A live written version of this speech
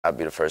I'll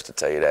be the first to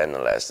tell you that and the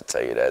last to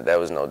tell you that. There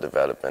was no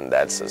development.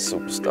 That's a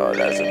superstar.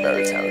 That's a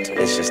very talented.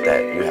 It's just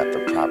that you have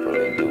to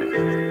properly do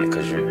it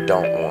because you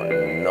don't want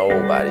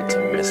nobody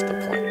to miss the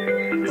point.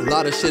 A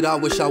lot of shit I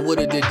wish I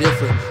would've did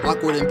different.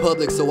 Awkward in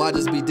public, so I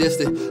just be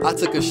distant. I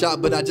took a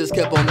shot, but I just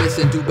kept on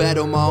missing. Do bad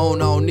on my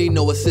own, I don't need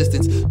no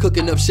assistance.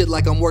 Cooking up shit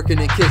like I'm working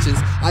in kitchens.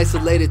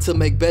 Isolated to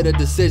make better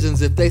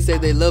decisions. If they say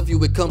they love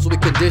you, it comes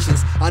with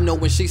conditions. I know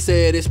when she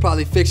said it's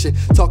probably fiction.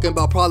 Talking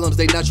about problems,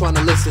 they not trying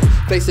to listen.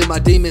 Facing my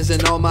demons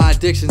and all my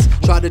addictions.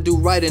 Try to do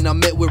right and I'm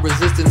met with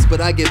resistance. But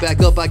I get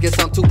back up, I guess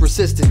I'm too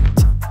persistent.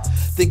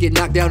 Then get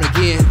knocked down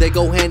again. They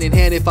go hand in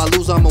hand. If I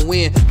lose, I'ma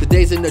win. The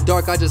days in the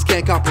dark, I just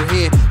can't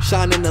comprehend.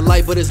 Shine in the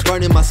light, but it's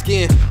burning my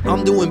skin.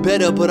 I'm doing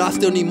better, but I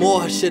still need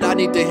more. Shit I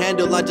need to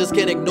handle, I just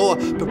can't ignore.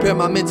 Prepare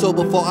my mental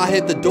before I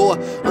hit the door.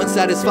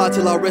 Unsatisfied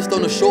till I rest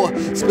on the shore.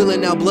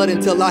 Spilling out blood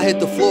until I hit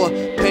the floor.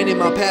 Pain in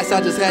my past,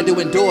 I just had to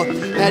endure.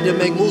 Had to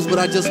make moves, but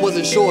I just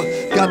wasn't sure.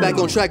 Got back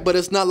on track, but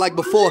it's not like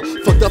before.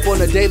 Fucked up on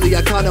a daily,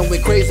 I kinda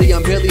went crazy.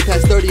 I'm barely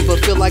past 30,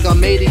 but feel like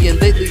I'm 80. And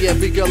lately,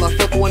 every girl I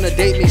fuck wanna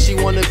date me. She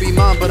wanna be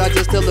mine, but I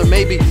just tell her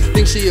maybe.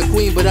 Think she a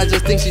queen, but I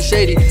just think she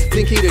shady.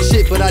 Think he the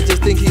shit, but I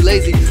just think he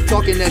lazy.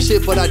 Talking that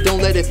shit, but I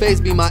don't let it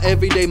faze me. My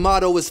everyday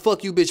motto is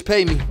fuck you, bitch,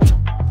 pay me.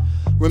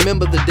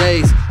 Remember the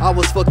days I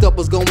was fucked up,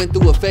 was going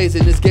through a phase.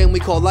 In this game we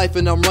call life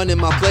and I'm running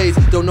my plays.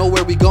 Don't know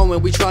where we going,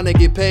 we tryna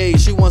get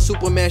paid. She want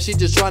Superman, she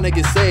just tryna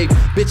get saved.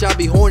 Bitch, I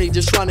be horny,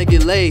 just tryna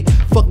get laid.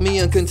 Fuck me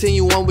and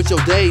continue on with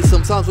your days.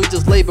 Sometimes we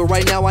just lay, but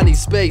right now I need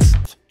space.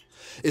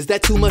 Is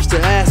that too much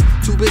to ask?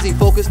 Too busy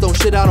focused on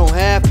shit I don't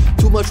have.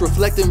 Too much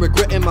reflecting,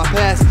 regretting my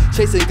past.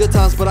 Chasing good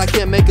times, but I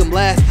can't make them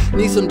last.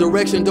 Need some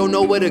direction, don't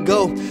know where to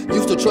go.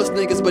 Used to trust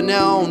niggas, but now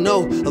I don't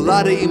know. A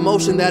lot of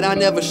emotion that I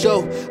never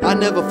show. I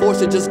never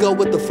forced it, just go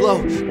with the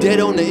flow. Dead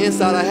on the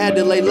inside, I had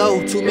to lay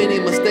low. Too many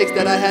mistakes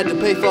that I had to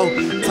pay for.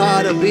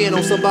 Tired of being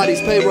on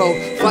somebody's payroll.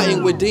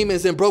 Fighting with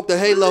demons and broke the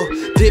halo.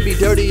 Did be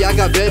dirty, I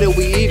got better,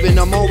 we even.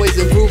 I'm always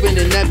improving,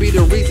 and that be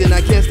the reason.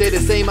 I can't stay the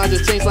same, I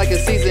just changed like a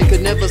season.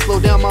 Could never slow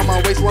down on my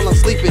way while I'm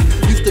sleeping.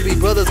 Used to be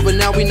brothers, but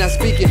now we not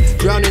speaking.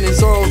 Drowning in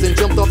sorrows and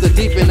jumped off the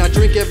deep end. I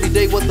drink every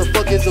day, what the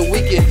fuck is a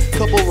weekend?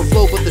 Cup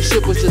overflow, but the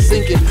ship was just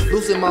sinking.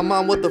 Losing my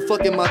mind, what the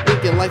fuck am I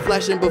thinking? Life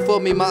flashing before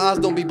me, my eyes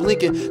don't be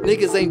blinking.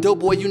 Niggas ain't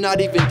dope, boy, you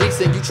not even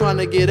decent. You trying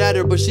to get at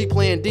her, but she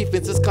playing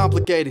defense, it's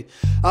complicated.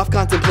 I've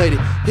contemplated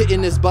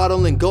hitting this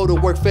bottle and go to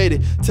work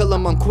faded. Tell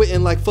them I'm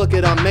quitting like fuck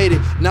it, I made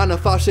it. 9 to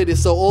 5 shit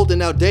is so old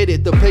and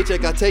outdated. The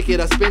paycheck, I take it,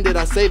 I spend it,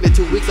 I save it.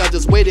 2 weeks, I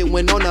just waited,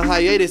 went on a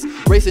hiatus.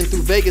 Racing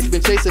through Vegas,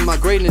 been chasing my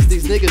greatness.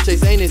 These niggas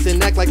chase anus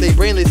and act like they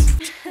brainless.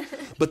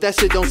 But that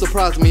shit don't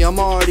surprise me, I'm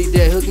already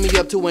dead. Hook me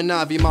up to an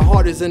Ivy, my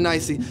heart is an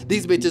icy.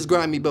 These bitches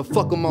grind me, but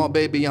fuck them all,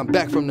 baby, I'm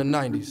back from the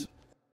 90s.